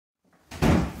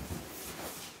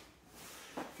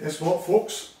Guess what,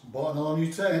 folks? Bought another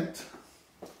new tent.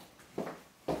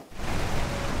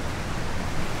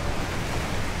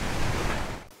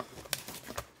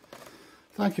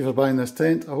 Thank you for buying this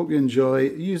tent. I hope you enjoy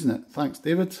using it. Thanks,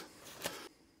 David.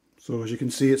 So as you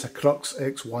can see, it's a Crux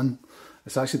X1.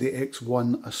 It's actually the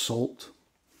X1 Assault.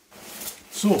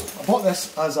 So I bought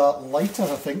this as a lighter,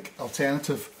 I think,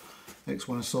 alternative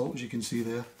X1 Assault, as you can see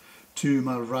there, to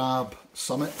my Rab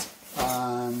Summit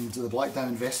and the Black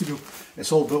Diamond Vestibule.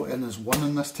 It's all built in as one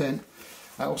in this tent.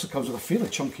 It also comes with a fairly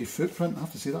chunky footprint. I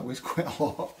have to say that weighs quite a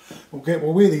lot.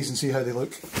 We'll weigh these and see how they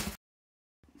look.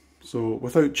 So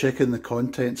without checking the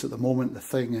contents at the moment, the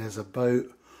thing is about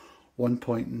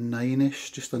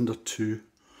 1.9ish, just under 2.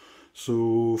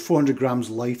 So 400 grams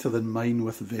lighter than mine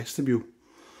with the Vestibule,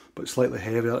 but slightly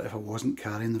heavier if I wasn't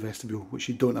carrying the Vestibule, which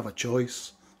you don't have a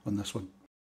choice on this one.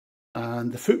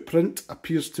 And the footprint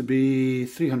appears to be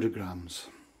 300 grams.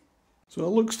 So it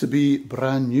looks to be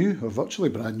brand new, or virtually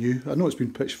brand new. I know it's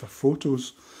been pitched for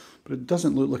photos, but it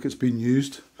doesn't look like it's been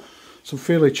used. Some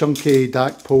fairly chunky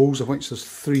DAC poles, of which there's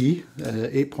 3,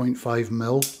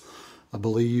 8.5mm, I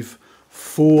believe.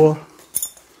 4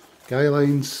 guy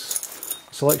lines,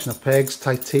 selection of pegs,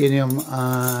 titanium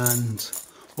and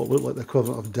what look like the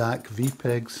equivalent of DAC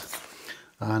V-pegs,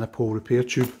 and a pole repair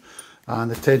tube.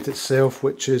 And the tent itself,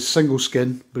 which is single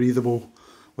skin, breathable,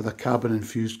 with a carbon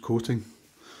infused coating.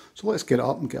 So let's get it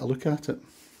up and get a look at it.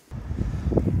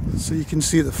 So you can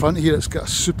see at the front here it's got a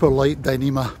super light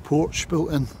Dyneema porch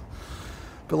built in.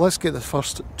 But let's get the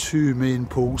first 2 main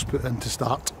poles put in to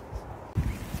start.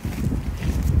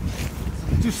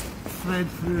 Just thread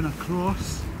through and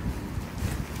across.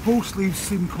 Pole sleeves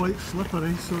seem quite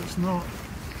slippery, so it's not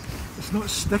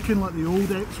sticking like the old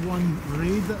X1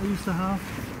 Raid that I used to have.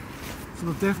 So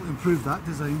they've definitely improved that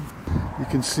design. You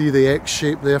can see the X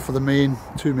shape there for the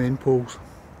 2 main poles.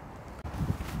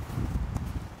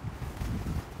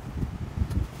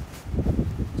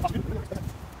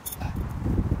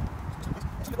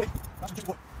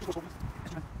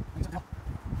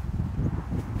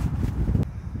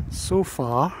 So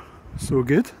far, so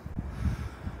good.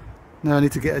 Now I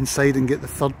need to get inside and get the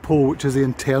third pole, which is the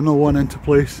internal one, into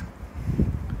place.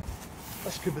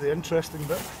 This could be the interesting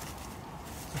bit.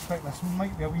 I suspect this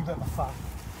might be a wee bit of a faff.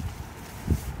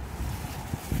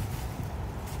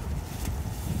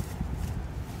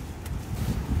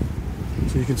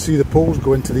 So you can see the poles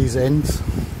go into these ends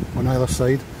on either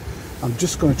side. I'm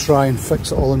just going to try and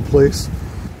fix it all in place.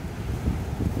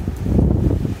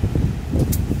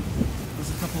 There's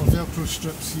a couple of Velcro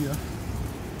strips here.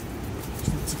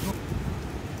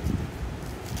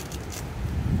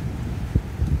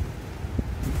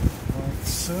 Like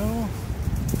so.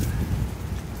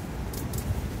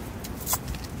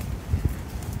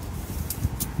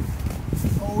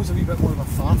 Always a wee bit more of a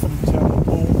faff in internal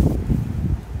pole.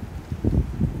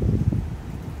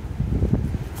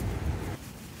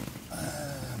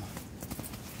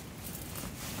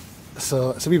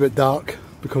 So it's a wee bit dark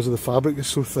because of the fabric is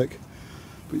so thick,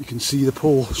 but you can see the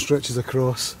pole stretches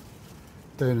across,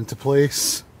 down into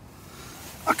place,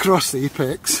 across the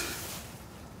apex,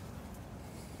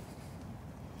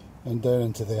 and down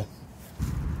into there.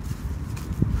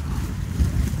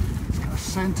 It's got a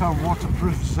centre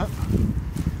waterproof zip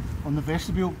on the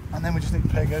Vestibule, and then we just need to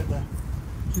peg out the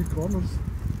 2 corners.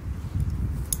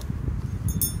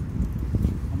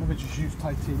 I'll maybe just use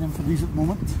titanium for these at the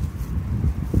moment.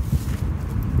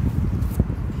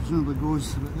 Presumably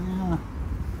goes about there,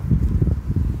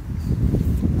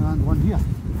 and one here.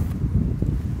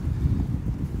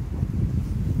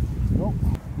 Oh.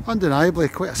 Undeniably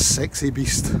quite a sexy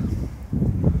beast.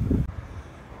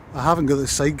 I haven't got the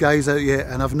side guys out yet,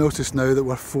 and I've noticed now that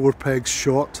we're 4 pegs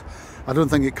short. I don't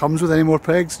think it comes with any more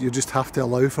pegs, you just have to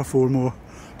allow for 4 more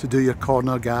to do your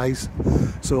corner guys.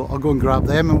 So I'll go and grab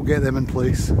them and we'll get them in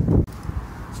place.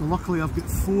 So luckily I've got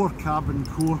 4 carbon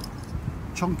core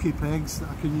chunky pegs that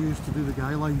I can use to do the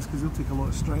guy lines, because they'll take a lot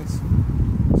of stress.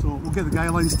 So we'll get the guy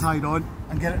lines tied on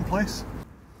and get it in place.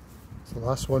 So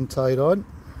last one tied on.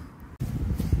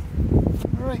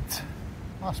 Right,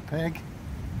 last peg.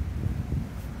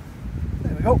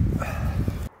 There we go.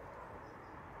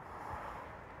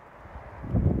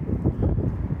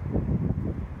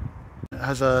 It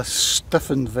has a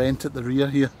stiffened vent at the rear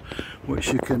here,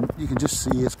 which you can just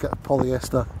see it's got a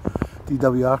polyester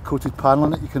DWR coated panel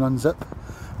in it. You can unzip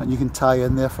and you can tie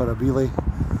in there for a relay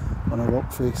on a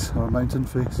rock face or a mountain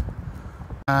face.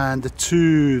 And the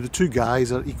two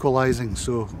guys are equalising,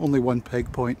 so only 1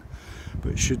 peg point,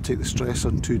 but it should take the stress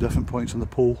on 2 different points on the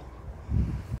pole.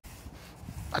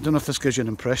 I don't know if this gives you an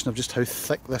impression of just how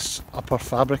thick this upper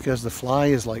fabric is. The fly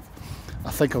is like,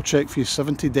 I think I'll check for you,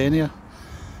 70 denier.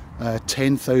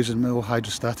 10,000 mil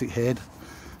hydrostatic head,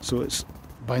 so it's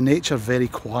by nature very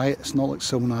quiet. It's not like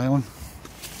silver nylon.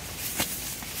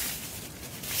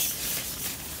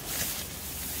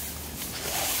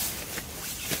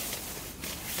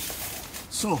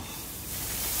 So,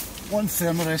 one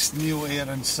Thermarest Neo Air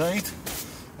inside.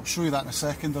 I'll show you that in a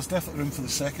second. There's definitely room for the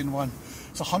second one.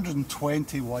 It's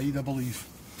 120 wide, I believe,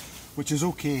 which is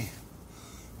okay.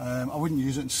 I wouldn't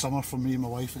use it in summer for me and my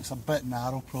wife. It's a bit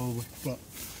narrow probably, but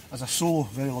as a solo,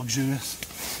 very luxurious.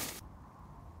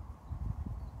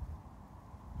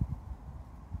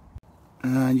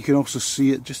 And you can also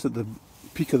see it just at the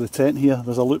peak of the tent here.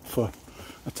 There's a loop for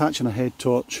attaching a head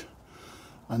torch,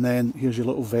 and then here's your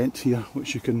little vent here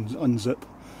which you can unzip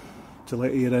to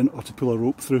let air in or to pull a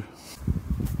rope through.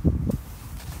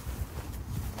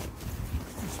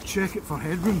 Let's check it for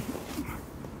headroom.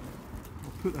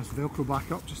 I'll put this Velcro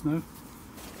back up just now.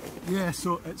 Yeah,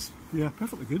 so it's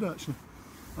perfectly good actually.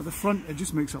 At the front it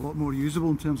just makes it a lot more usable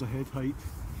in terms of head height,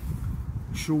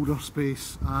 shoulder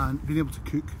space, and being able to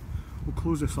cook. We'll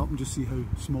close this up and just see how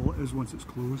small it is once it's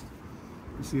closed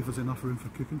and see if there's enough room for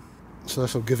cooking. So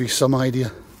this will give you some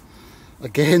idea.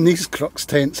 Again, these Crux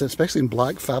tents, especially in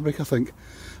black fabric I think,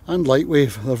 and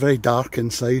lightweight, they're very dark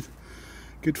inside.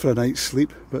 Good for a night's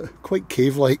sleep, but quite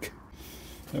cave-like.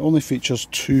 It only features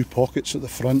 2 pockets at the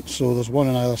front, so there's one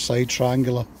on either side,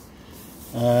 triangular.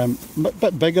 A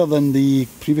bit bigger than the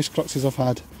previous Cruxes I've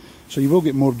had, so you will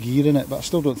get more gear in it, but I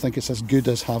still don't think it's as good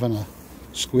as having a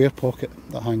square pocket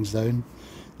that hangs down,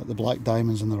 like the black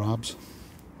diamonds and the rabs.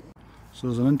 So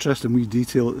there's an interesting wee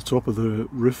detail at the top of the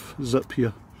roof zip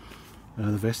here,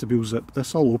 the vestibule zip.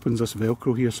 This all opens this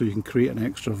Velcro here, so you can create an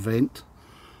extra vent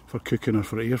for cooking or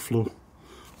for airflow,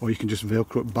 or you can just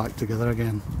Velcro it back together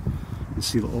again and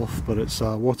seal it off. But it's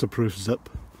a waterproof zip,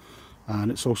 and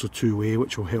it's also 2-way,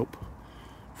 which will help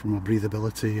from a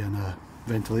breathability and a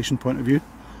ventilation point of view.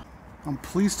 I'm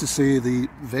pleased to say the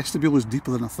vestibule is deeper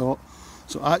than I thought.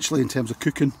 So actually, in terms of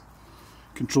cooking,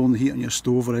 controlling the heat on your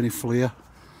stove or any flare,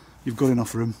 you've got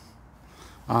enough room,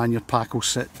 and your pack will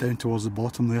sit down towards the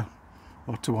bottom there,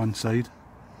 or to one side.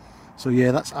 So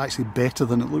yeah, that's actually better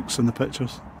than it looks in the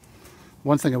pictures.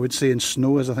 One thing I would say in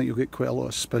snow is I think you'll get quite a lot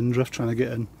of spin drift trying to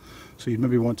get in, so you'd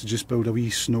maybe want to just build a wee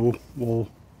snow wall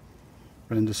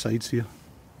around the sides here.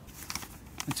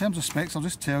 In terms of specs, I'll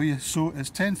just tell you, so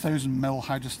it's 10,000 mil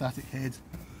hydrostatic head,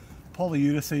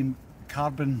 polyurethane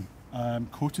carbon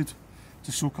coated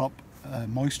to soak up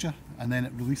moisture, and then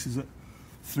it releases it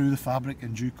through the fabric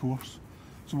in due course.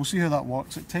 So we'll see how that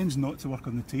works. It tends not to work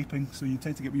on the taping, so you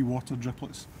tend to get wee water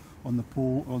driplets on the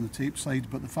pole or on the tape side,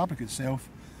 but the fabric itself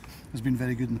has been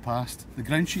very good in the past. The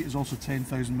ground sheet is also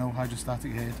 10,000 mil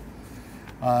hydrostatic head.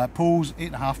 Poles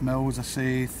 8.5 mil, as I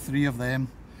say, 3 of them,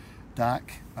 DAC,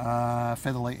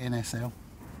 Featherlight NSL,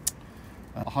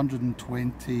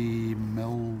 120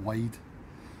 mil wide.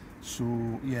 So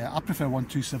yeah, I prefer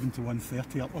 127 to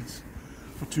 130 upwards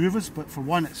for 2 of us, but for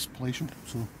 1 it's palatial,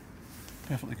 so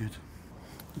perfectly good.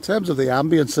 In terms of the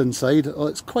ambience inside,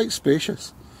 it's quite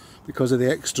spacious because of the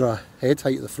extra head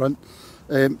height at the front.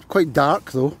 Quite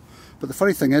dark though, but the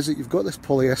funny thing is that you've got this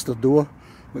polyester door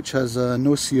which has a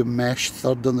no-seam mesh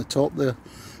third on the top there,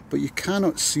 but you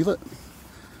cannot seal it,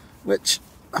 which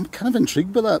I'm kind of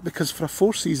intrigued by that, because for a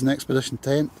 4-season expedition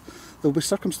tent there'll be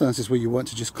circumstances where you want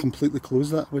to just completely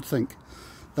close that, I would think.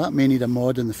 That may need a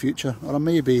mod in the future, or I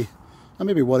may be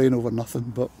worrying over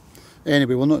nothing, but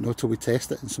anyway, we'll not know till we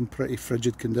test it in some pretty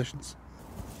frigid conditions.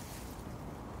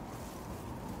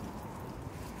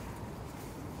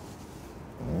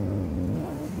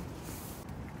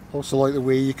 Also like the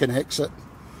way you can exit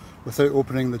without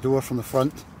opening the door from the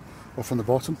front or from the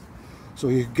bottom, so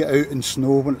you can get out in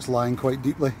snow when it's lying quite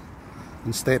deeply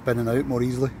and step in and out more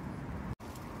easily.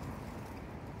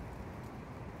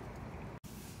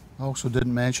 I also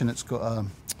didn't mention it's got a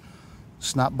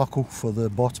snap buckle for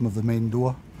the bottom of the main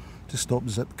door to stop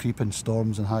zip creep in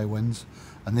storms and high winds,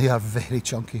 and they are very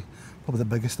chunky, probably the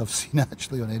biggest I've seen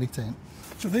actually on any tent.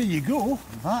 So there you go,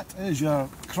 that is your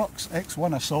Crux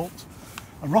X1 Assault,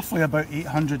 roughly about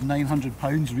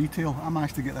 £800–900 retail. I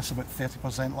managed to get this about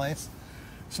 30% less,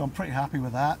 so I'm pretty happy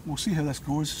with that. We'll see how this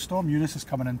goes. Storm Eunice is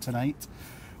coming in tonight.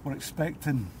 We're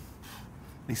expecting,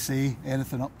 they say,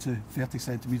 anything up to 30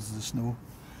 centimetres of snow,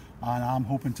 and I'm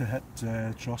hoping to hit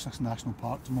Crux National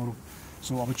Park tomorrow.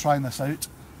 So I'll be trying this out,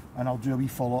 and I'll do a wee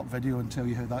follow-up video and tell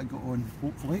you how that got on,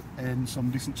 hopefully in some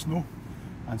decent snow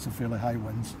and some fairly high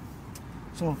winds.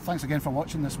 So thanks again for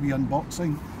watching this wee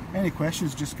unboxing. Any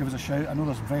questions, just give us a shout. I know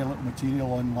there's very little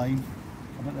material online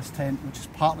about this tent, which is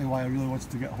partly why I really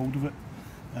wanted to get a hold of it,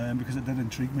 because it did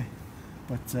intrigue me.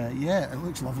 But yeah, it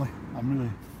looks lovely. I'm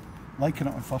really liking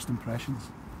it on first impressions.